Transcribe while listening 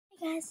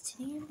guys,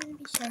 today I'm going to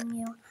be showing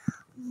you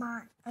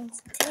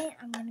today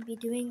I'm going to be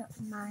doing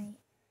my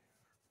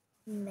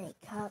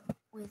makeup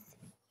with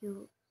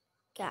you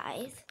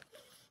guys.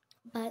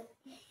 But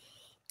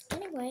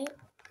anyway,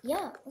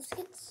 yeah, let's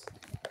get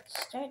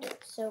started.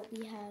 So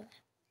we have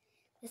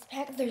this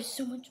pack. There's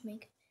so much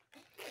makeup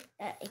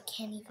that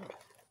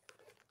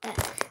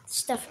that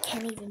stuff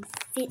can't even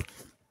fit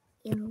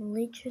in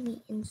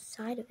literally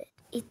inside of it.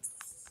 It's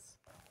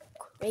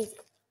crazy,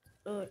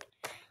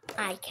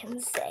 I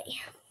can say.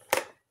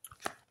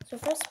 So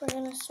first we're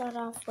going to start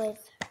off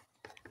with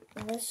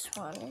this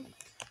one.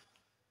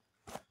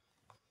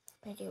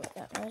 I do what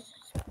that noise is.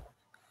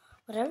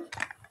 Whatever.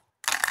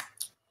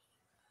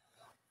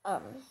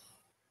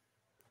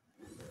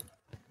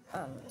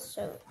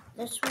 So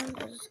this one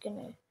is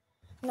we're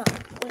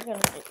gonna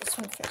do this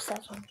one first.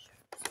 That's one.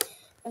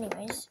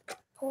 Anyways,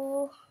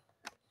 pull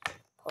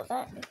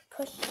that and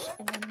push,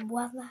 and then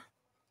voila.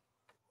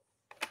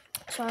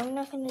 So I'm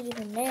not gonna do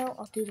the nail.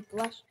 I'll do the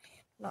blush,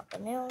 not the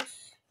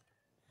nails,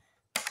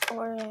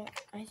 or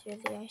either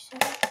the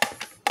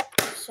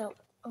eyeshadow. So,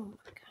 oh my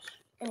gosh.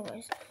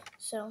 Anyways,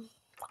 so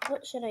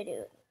what should I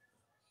do?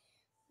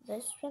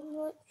 This red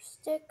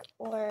lipstick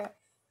or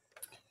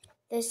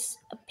this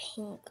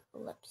pink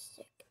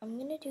lipstick? I'm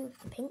gonna do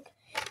pink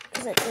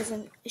because it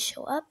doesn't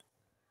show up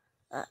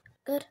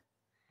good.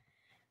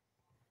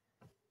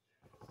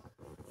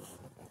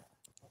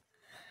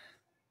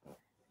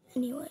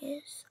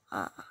 Anyways,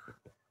 how's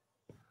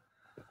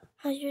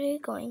your day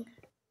going,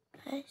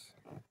 guys?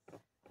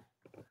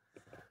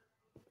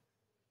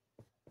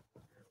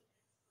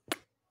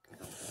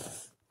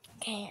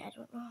 Okay, I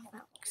don't know if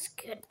that looks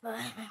good, but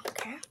I don't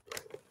care.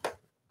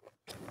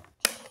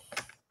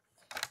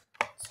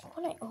 So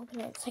when I open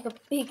it, it's like a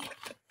big,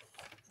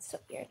 it's so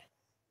weird.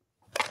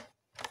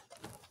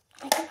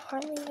 I can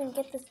hardly even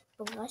get this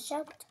blush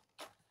out.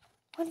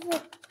 What is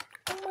it?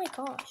 Oh my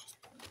gosh.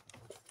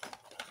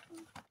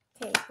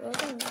 Okay,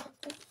 here's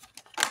another.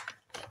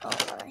 Oh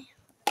my.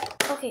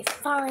 Okay,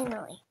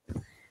 finally.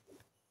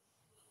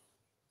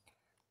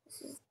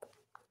 This is the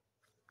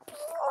blush.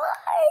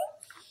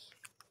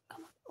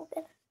 Come on,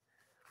 open.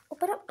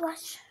 Open up,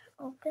 blush.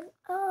 Open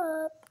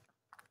up.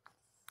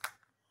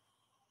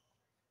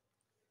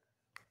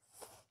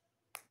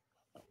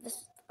 This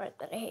is the part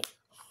that I hate.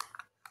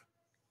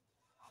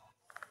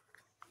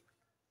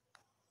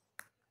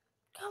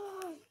 Come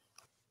on.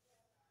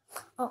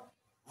 Oh.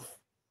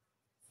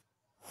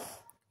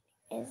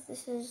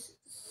 This is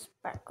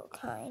sparkle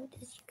kind,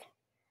 as you can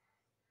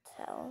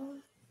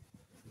tell.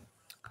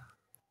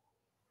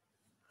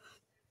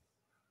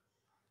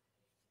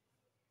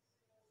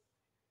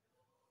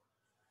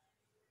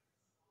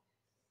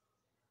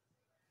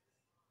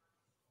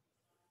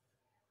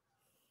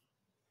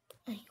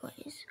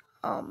 Anyways,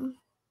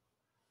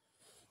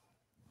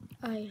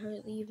 I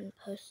hardly even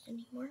post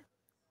anymore.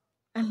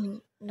 I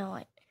mean, no,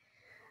 not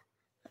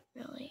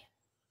really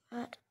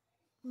that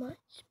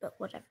much, but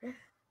whatever.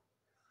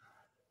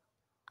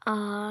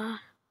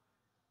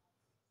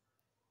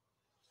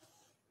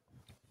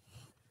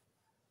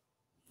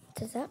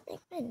 Does that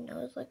make my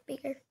nose look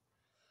bigger?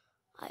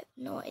 I have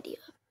no idea.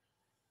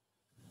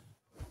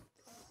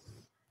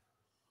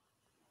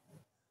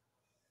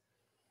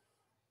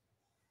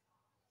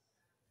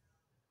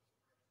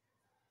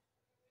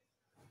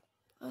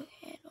 Okay,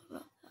 I don't know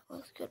if that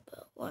looks good,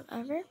 but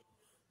whatever.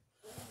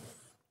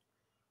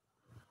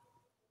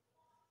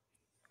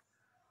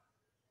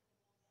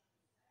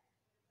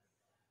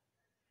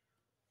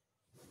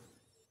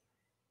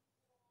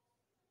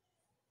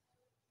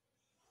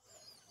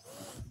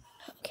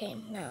 Okay,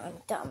 now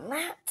I'm done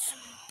that.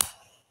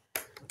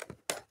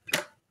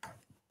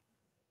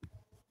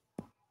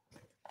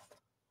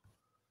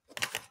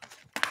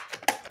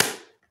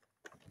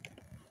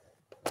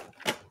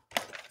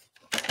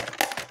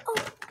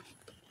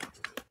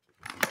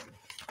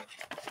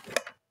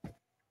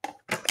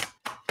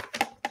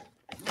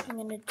 I'm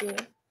gonna do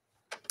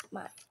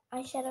my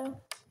eyeshadow.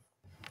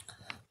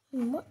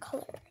 What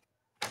color?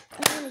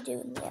 I'm gonna do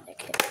in the other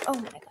kit. Oh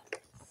my god.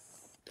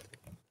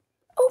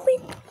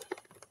 Open!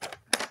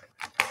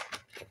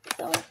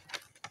 Go.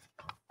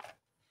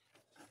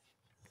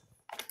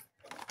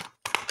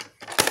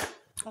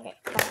 Okay,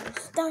 that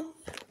is done.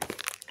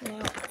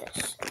 Now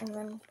this. And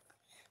then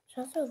there's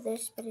also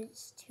this, but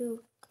it's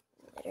too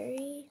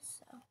glittery,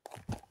 so.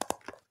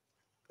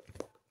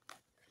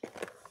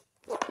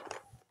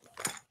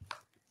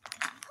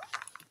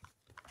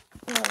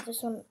 No,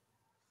 this one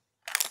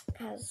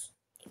has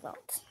a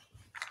welt.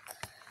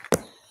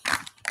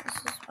 This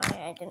is why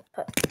I didn't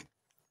put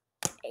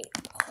a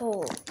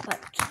whole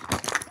bunch of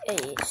stuff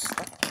in.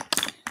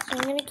 So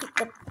I'm gonna keep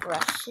the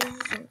brushes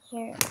in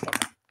here,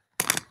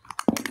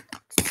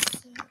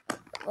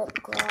 lip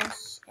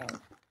gloss, and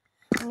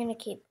I'm gonna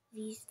keep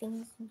these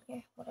things in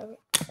here, whatever.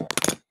 I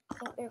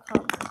think they're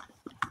called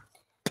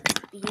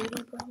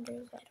beauty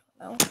blenders, I don't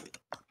know.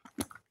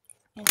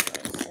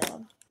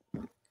 Anyway,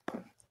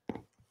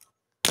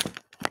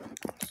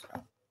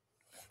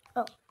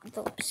 oh,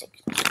 the lipstick.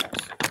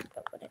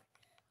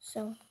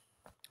 So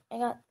I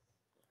got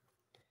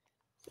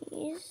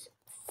these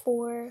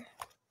 4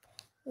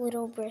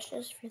 little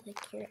brushes for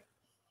like your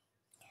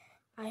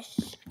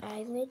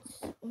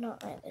eyelids,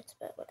 not eyelids,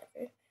 but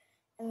whatever.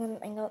 And then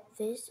I got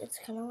this. It's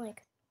kind of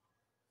like,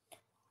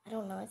 I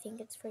don't know, I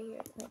think it's for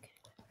your like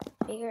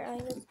bigger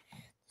eyelids.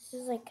 This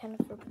is like kind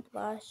of for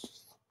blush,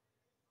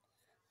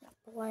 like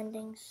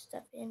blending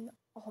stuff in.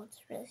 Oh,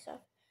 it's really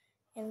soft.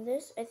 And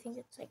this, I think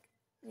it's like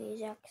the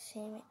exact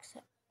same,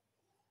 except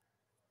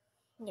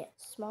yeah,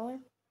 it's smaller.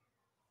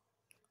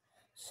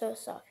 So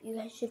soft. You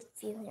guys should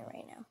feel it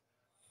right now.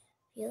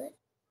 Feel it?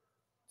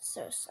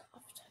 So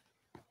soft.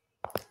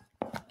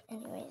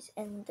 Anyways,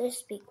 and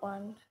this big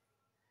one,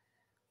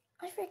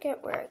 I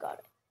forget where I got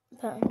it,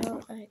 but I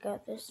know I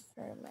got this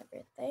for my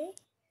birthday.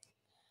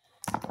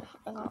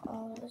 I got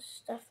all this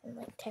stuff and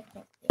like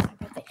technically my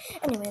birthday.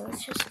 Anyway,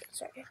 let's just get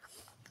started.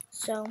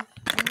 So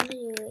I'm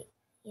gonna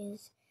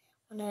use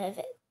one of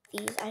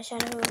these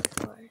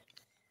eyeshadows or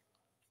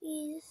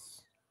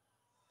these.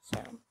 So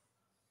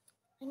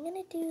I'm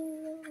gonna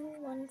do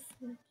one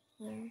from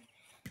here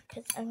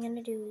because I'm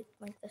gonna do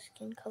like the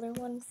skin color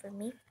one for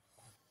me.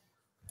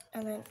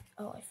 And then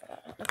oh, I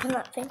forgot how to open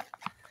that thing.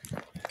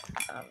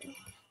 I'm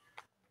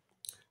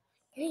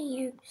gonna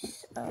use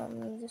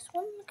this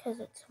one because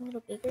it's a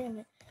little bigger and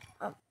it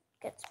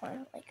gets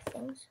more like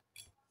things.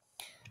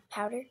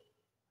 Powder.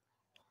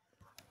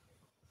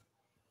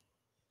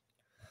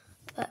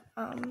 But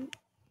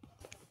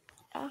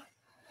yeah.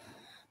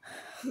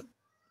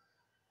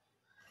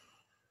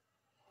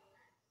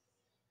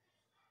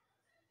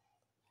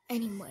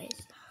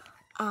 Anyways,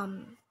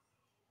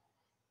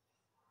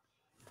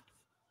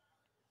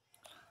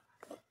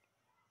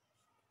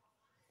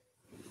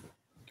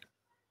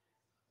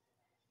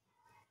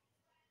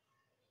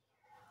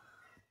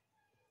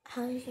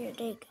 how's your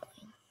day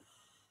going?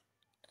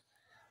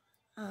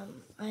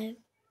 I've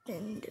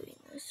been doing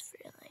this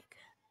for like,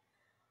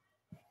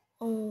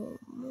 oh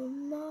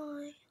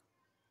my.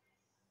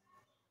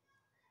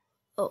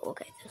 Oh,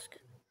 okay, that's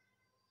good.